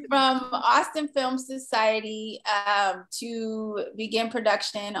from Austin Film Society to begin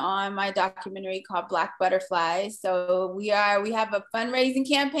production on my documentary called Black Butterflies. So we have a fundraising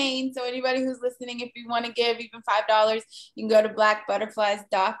campaign. So anybody who's listening, if you want to give even $5, you can go to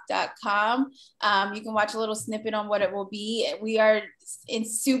blackbutterfliesdoc.com. You can watch a little snippet on what it will be. We are in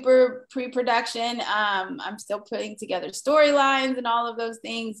super pre-production. I'm still putting together storylines and all of those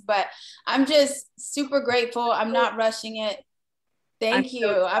things, but I'm just super grateful. I'm not rushing it. Thank you.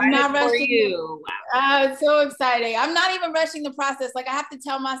 I'm not rushing you. Wow. It's so exciting. I'm not even rushing the process. Like, I have to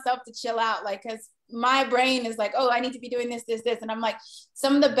tell myself to chill out, like, because my brain is like, oh, I need to be doing this. And I'm like,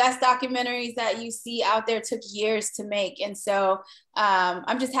 some of the best documentaries that you see out there took years to make. And so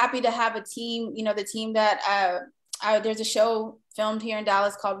I'm just happy to have a team, the team that there's a show filmed here in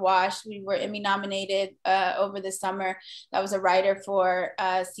Dallas called Wash. We were Emmy nominated over the summer. That was a writer for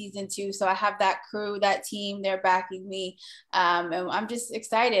season 2. So I have that crew, that team, they're backing me. And I'm just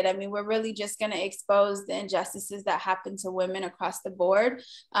excited. I mean, we're really just going to expose the injustices that happen to women across the board.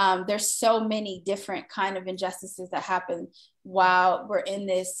 There's so many different kind of injustices that happen while we're in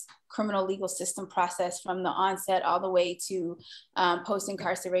this criminal legal system process, from the onset all the way to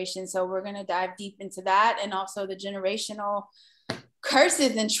post-incarceration. So we're going to dive deep into that, and also the generational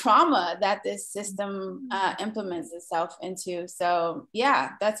curses and trauma that this system implements itself into. So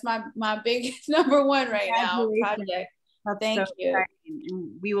yeah, that's my big number one right now project. Thank you.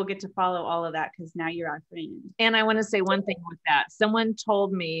 And we will get to follow all of that, because now you're our friend. And I want to say one thing with that. Someone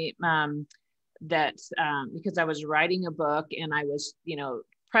told me that because I was writing a book and I was,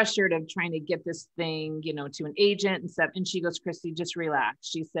 pressured of trying to get this thing, to an agent and stuff. And she goes, Christy, just relax.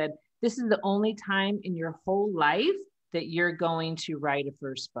 She said, this is the only time in your whole life that you're going to write a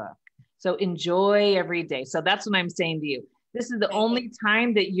first book. So enjoy every day. So that's what I'm saying to you. This is the only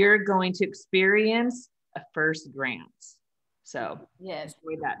time that you're going to experience a first grant. So yes,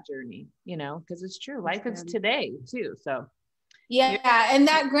 enjoy that journey, because it's true. Life is today too. So yeah. And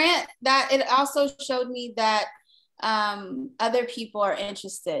that grant, that it also showed me that other people are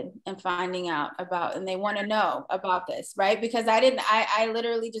interested in finding out about, and they want to know about this, right? Because I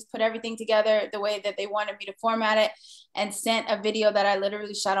literally just put everything together the way that they wanted me to format it, and sent a video that I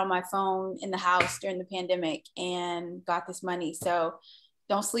literally shot on my phone in the house during the pandemic, and got this money. So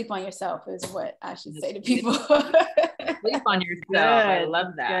don't sleep on yourself is what I should say to people. Sleep on yourself. I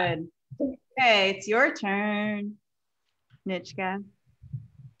love that. Good. Okay, it's your turn, Nitchka.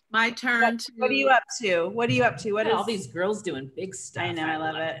 My turn. What are you up to? What is all these girls doing big stuff? I know, I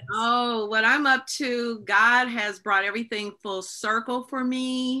love it. Oh, what I'm up to, God has brought everything full circle for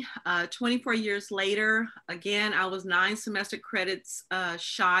me. 24 years later, again, I was 9 semester credits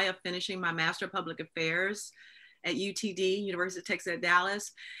shy of finishing my Master of Public Affairs at UTD, University of Texas at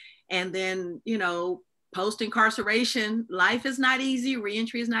Dallas. And then, post-incarceration, life is not easy,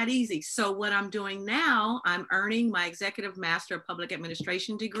 reentry is not easy. So what I'm doing now, I'm earning my Executive Master of Public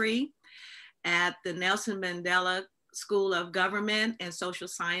Administration degree at the Nelson Mandela School of Government and Social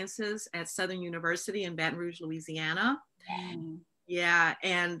Sciences at Southern University in Baton Rouge, Louisiana. Yeah,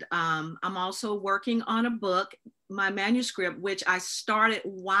 and I'm also working on a book, my manuscript, which I started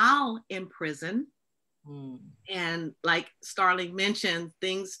while in prison. And like Starling mentioned,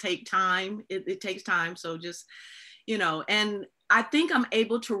 things take time. It takes time. So just, and I think I'm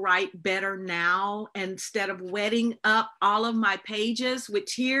able to write better now, instead of wetting up all of my pages with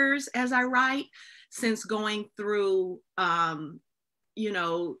tears as I write, since going through, the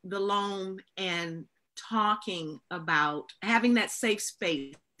loan and talking about having that safe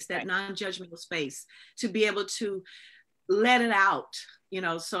space, that non-judgmental space to be able to let it out.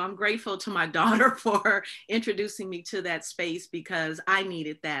 So I'm grateful to my daughter for introducing me to that space, because I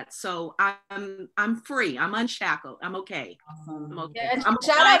needed that. So I'm free. I'm unshackled. I'm okay. Awesome. I'm okay. Yeah,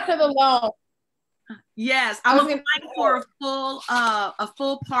 shout out to the loan. Yes, I'm applying for a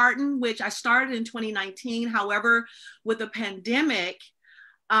full pardon, which I started in 2019. However, with the pandemic,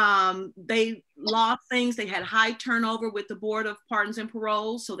 They lost things. They had high turnover with the Board of Pardons and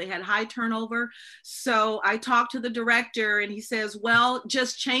Paroles. So they had high turnover. So I talked to the director and he says, well,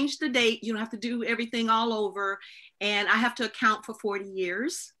 just change the date. You don't have to do everything all over. And I have to account for 40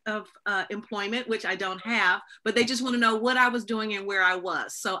 years of employment, which I don't have, but they just want to know what I was doing and where I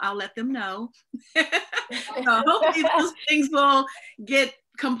was. So I'll let them know. So hopefully those things will get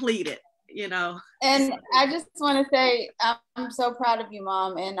completed, you know. And I just want to say, I'm so proud of you,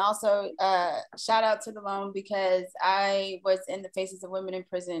 Mom. And also shout out to the loan, because I was in the Faces of Women in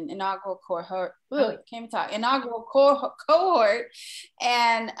Prison inaugural cohort. Inaugural cohort.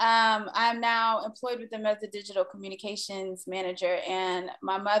 And I'm now employed with them as a digital communications manager. And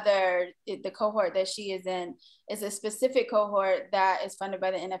my mother, the cohort that she is in, is a specific cohort that is funded by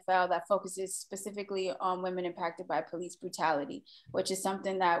the NFL that focuses specifically on women impacted by police brutality, which is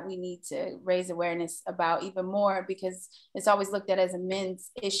something that we need to raise awareness about even more, because it's always looked at as a men's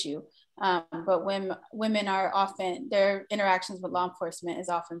issue. But when women are often, their interactions with law enforcement is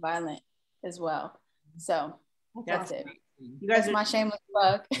often violent as well. So that's it. You guys, that's my shameless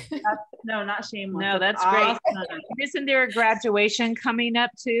plug. No, not shameless. No, that's great. Isn't there a graduation coming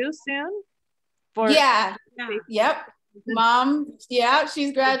up too soon? Yeah. Yep. Mom, yeah,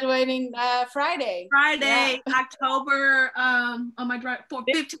 she's graduating Friday. Yeah. October, on my drive for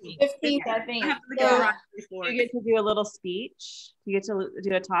 15th, I think. You get to do a little speech. You get to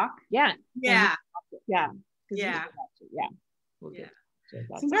do a talk. Yeah.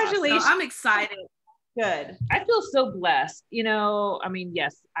 Congratulations. So I'm excited. Good. I feel so blessed. You know, I mean,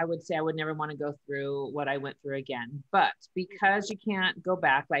 yes, I would say I would never want to go through what I went through again, but because you can't go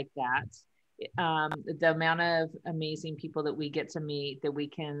back like that, the amount of amazing people that we get to meet, that we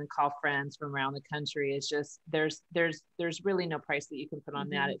can call friends from around the country, is just, there's really no price that you can put on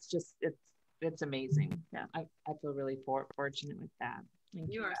that. It's just, it's amazing. Yeah. I feel really fortunate with that.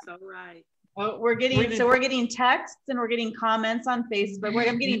 You are so right. Oh, we're getting texts and we're getting comments on Facebook.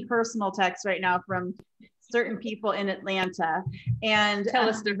 I'm getting personal texts right now from certain people in Atlanta, and tell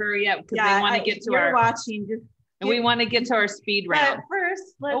us to hurry up, because they want to get to our watching. And we want to get to our speed round. But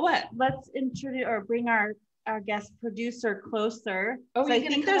first, let's introduce or bring our guest producer closer. Oh, so I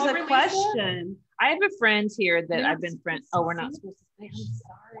think there's a question. I have a friend here that I've been friends. Oh, we're not supposed to say. I'm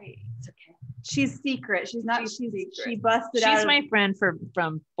sorry. It's okay. She's secret. She's not. She's secret. She busted She's out. She's my friend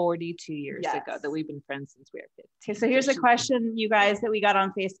from 42 years ago that we've been friends since we were kids. Okay, so here's a question, you guys, that we got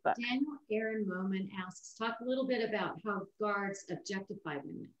on Facebook. Daniel Aaron Moman asks, talk a little bit about how guards objectify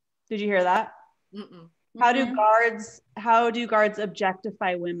women. Did you hear that? Mm-mm. How do guards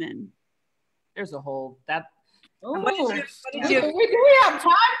objectify women? There's a whole that. What did you, do we have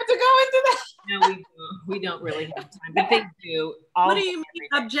time to go into that? No, we don't really have time, but they do. What do you mean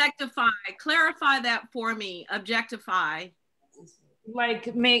objectify? Clarify that for me. Objectify.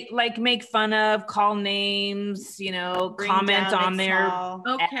 Like make fun of, call names, comment on their.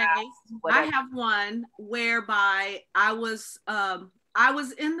 Okay, I have one whereby I was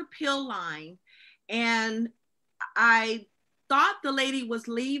in the pill line, and I thought the lady was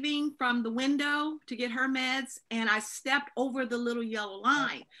leaving from the window to get her meds, and I stepped over the little yellow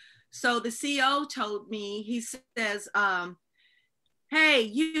line. So the CO told me, he says, hey,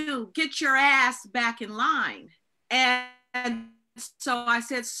 you get your ass back in line. And so I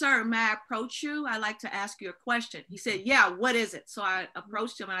said, sir, may I approach you? I'd like to ask you a question. He said, yeah, what is it? So I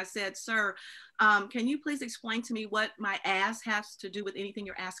approached him and I said, sir, can you please explain to me what my ass has to do with anything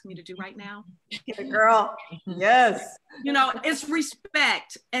you're asking me to do right now? Girl, yes. It's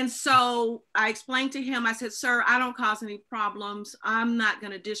respect. And so I explained to him, I said, sir, I don't cause any problems. I'm not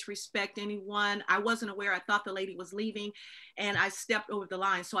going to disrespect anyone. I wasn't aware. I thought the lady was leaving and I stepped over the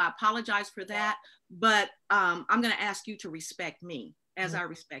line. So I apologize for that. But I'm going to ask you to respect me as I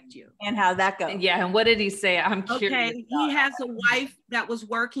respect you. And how'd that go? Yeah. And what did he say? I'm curious. Okay. He has a wife that was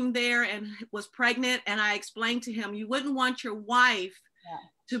working there and was pregnant. And I explained to him, you wouldn't want your wife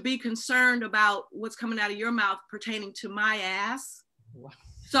to be concerned about what's coming out of your mouth pertaining to my ass. Wow.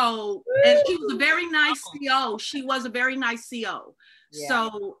 So, and she was a very nice CO. She was a very nice CO. Yeah.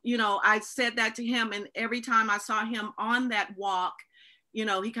 So, I said that to him, and every time I saw him on that walk,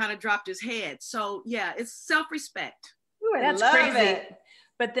 he kind of dropped his head. So yeah, it's self-respect. That's crazy.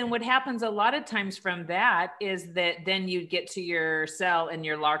 But then what happens a lot of times from that is that then you get to your cell and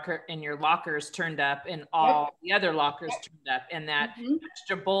your lockers turned up and all the other lockers turned up, and that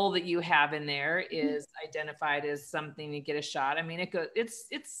extra bowl that you have in there is identified as something to get a shot. I mean,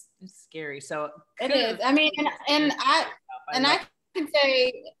 it's scary. So it is. I mean, and I can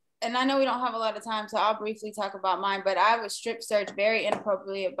say, and I know we don't have a lot of time, so I'll briefly talk about mine, but I was strip searched very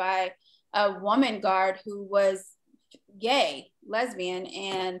inappropriately by a woman guard who was gay. lesbian,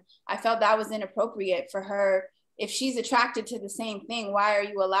 and I felt that was inappropriate for her. If she's attracted to the same thing, why are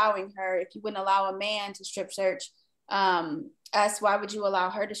you allowing her? If you wouldn't allow a man to strip search us, why would you allow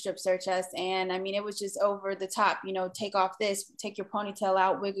her to strip search us? And I mean, it was just over the top, you know, take off this, take your ponytail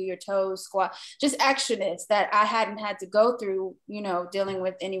out, wiggle your toes, squat, just extraness that I hadn't had to go through, you know, dealing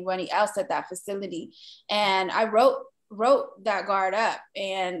with anybody else at that facility. And I wrote that guard up,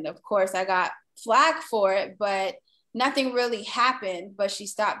 and of course I got flack for it, but nothing really happened. But she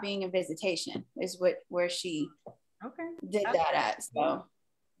stopped being a visitation is where she did that at. So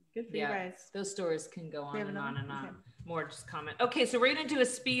good for you guys. Those stories can go on and on and on. Okay. More just comment. Okay, so we're going to do a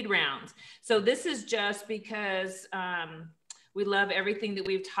speed round. So this is just because we love everything that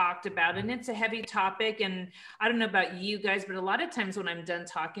we've talked about, and it's a heavy topic. And I don't know about you guys, but a lot of times when I'm done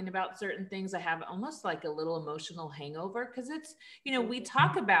talking about certain things, I have almost like a little emotional hangover, because it's, you know, we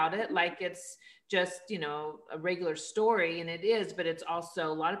talk about it like it's just, you know, a regular story, and it is, but it's also,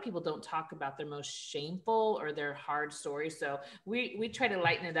 a lot of people don't talk about their most shameful or their hard stories. So we try to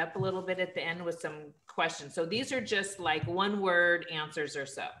lighten it up a little bit at the end with some questions. So these are just like 1-word answers or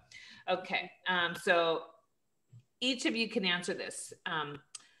so. Okay, so each of you can answer this.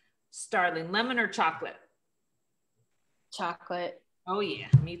 Starling, lemon or chocolate? Chocolate. Oh yeah,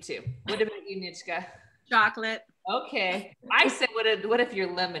 me too. What about you, Nitchka? Chocolate. Okay. I said, what if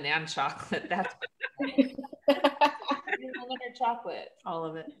you're lemon and chocolate? That's lemon or chocolate? All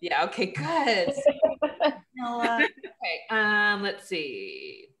of it. Yeah. Okay, good. Okay. Let's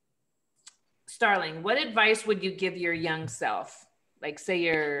see. Starling, what advice would you give your young self? Like, say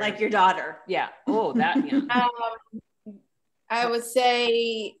you're like your daughter. Yeah. Oh, that. Yeah. I would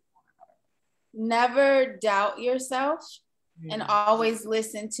say never doubt yourself. And always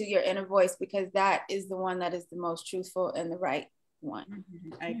listen to your inner voice, because that is the one that is the most truthful and the right one.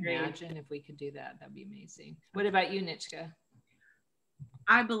 I agree. Imagine if we could do that. That'd be amazing. What about you, Nitchka?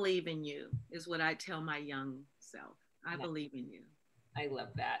 I believe in you is what I tell my young self. I believe in you. I love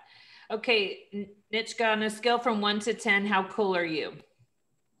that. Okay, Nitchka, on a scale from 1 to 10, how cool are you?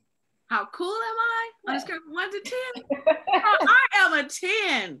 How cool am I? On a scale from 1 to 10? I am a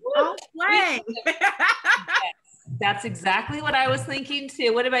 10. Don't play. That's exactly what I was thinking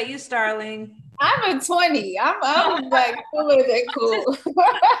too. What about you, Starling? I'm a 20. I'm like cooler than cool.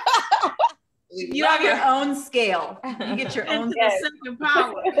 You have your own scale. You get your own second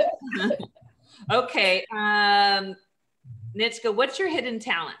power. Okay. Nitchka, what's your hidden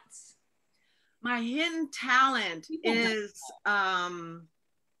talents? My hidden talent is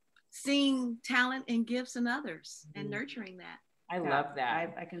seeing talent and gifts in others and nurturing that. I love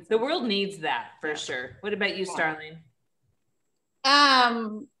that. I can. The world needs that for sure. What about you, Starling?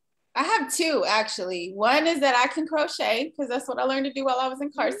 I have 2 actually. One is that I can crochet, because that's what I learned to do while I was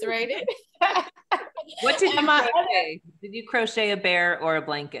incarcerated. What did you crochet? Did you crochet a bear or a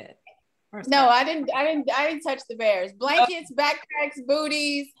blanket? No, I didn't touch the bears. Blankets, backpacks,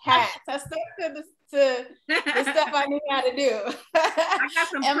 booties, hats. I stuck to the stuff I knew how to do. I got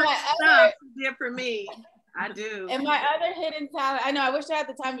some stuff you did for me. I do. And my other hidden talent, I know, I wish I had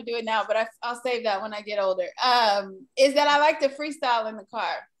the time to do it now, but I'll save that when I get older, is that I like to freestyle in the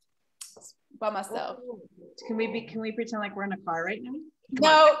car by myself. Can we pretend like we're in a car right now?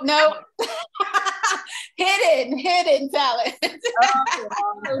 No. hidden talent.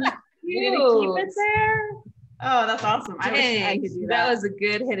 You gonna keep it there? Oh, that's awesome. I wish I could do that. That was a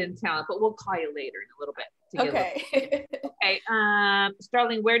good hidden talent, but we'll call you later in a little bit. Okay. Okay.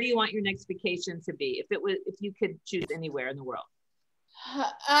 Starling, where do you want your next vacation to be? If you could choose anywhere in the world.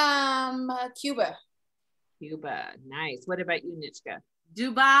 Cuba. Cuba. Nice. What about you, Nitchka?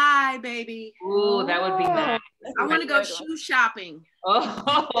 Dubai, baby. Ooh, that would be nice. I want to go shoe shopping.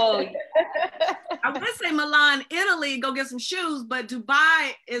 Oh. I want to say Milan, Italy, go get some shoes, but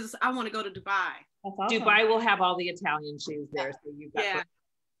Dubai is, I want to go to Dubai. That's awesome. Dubai will have all the Italian shoes there. So you've got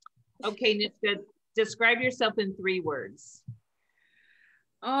Okay, Nitchka, describe yourself in 3 words.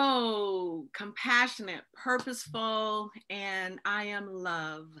 Oh, compassionate, purposeful, and I am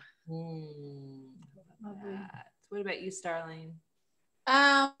love. Love that. What about you, Starling?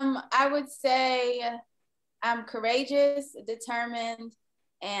 I would say I'm courageous, determined,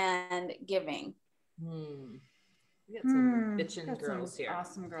 and giving. We got some bitchin' girls here.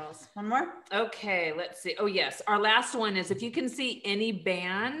 Awesome girls. One more? Okay, let's see. Oh yes, our last one is, if you can see any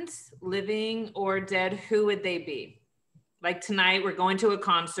band, living or dead, who would they be? Like tonight, we're going to a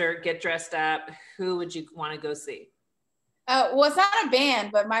concert, get dressed up. Who would you want to go see? Well, it's not a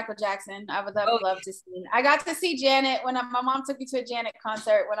band, but Michael Jackson. I would love to see. I got to see Janet when my mom took me to a Janet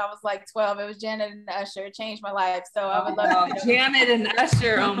concert when I was like 12. It was Janet and Usher. It changed my life. So I would love to. Janet and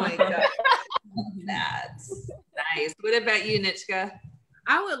Usher. Oh my God. That's Nice. What about you, Nitchka?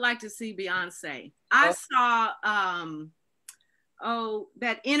 I would like to see Beyonce. I saw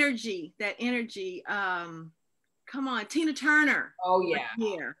that energy. Come on, Tina Turner. Oh yeah.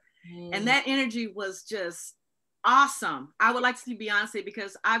 Here. And that energy was just awesome. I would like to see Beyonce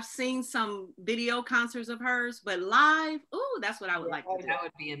because I've seen some video concerts of hers, but live, ooh, that's what I would like to do. That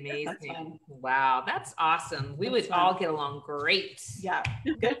would be amazing. Wow, that's awesome. We would all get along great. Yeah,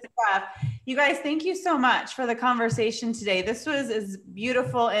 good stuff. You guys, thank you so much for the conversation today. This was as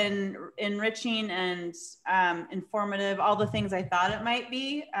beautiful and enriching and informative, all the things I thought it might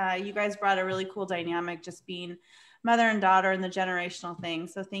be. You guys brought a really cool dynamic, just being mother and daughter and the generational thing.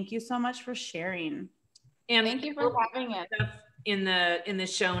 So thank you so much for sharing. And thank you for having us. In the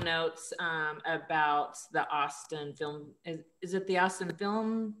show notes about the Austin Film, is it the Austin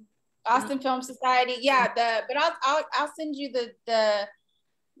Film? Austin Film Society, yeah. But I'll send you the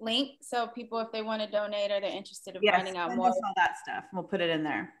link so people, if they want to donate or they're interested in finding out more, all that stuff, we'll put it in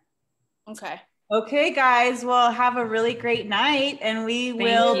there. Okay, guys. Well, have a really great night, and we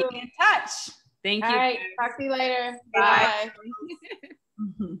will be in touch. Thank you. All right, talk to you later. Bye.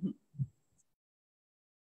 Bye.